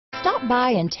Stop by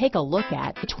and take a look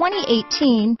at the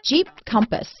 2018 Jeep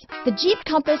Compass. The Jeep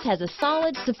Compass has a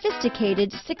solid,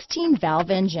 sophisticated 16-valve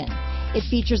engine. It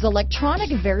features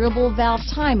electronic variable valve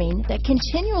timing that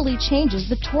continually changes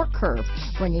the torque curve,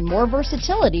 bringing more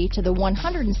versatility to the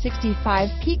 165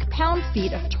 peak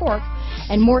pound-feet of torque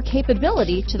and more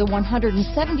capability to the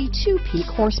 172 peak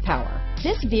horsepower.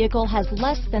 This vehicle has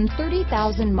less than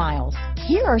 30,000 miles.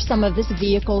 Here are some of this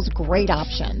vehicle's great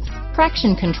options: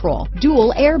 traction control,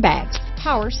 dual airbags,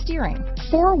 power steering,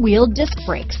 four-wheel disc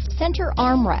brakes, center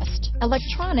armrest,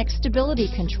 electronic stability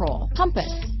control,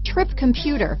 compass, trip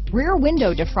computer, rear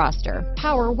window defroster,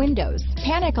 power windows,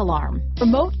 panic alarm,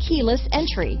 remote keyless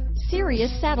entry,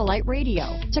 Sirius satellite radio,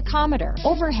 tachometer,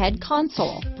 overhead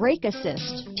console, brake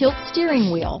assist, tilt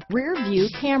steering wheel, rear view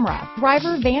camera,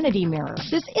 driver vanity mirror.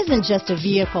 This isn't just a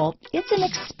vehicle, it's an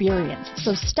experience.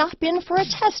 So stop in for a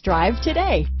test drive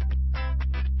today.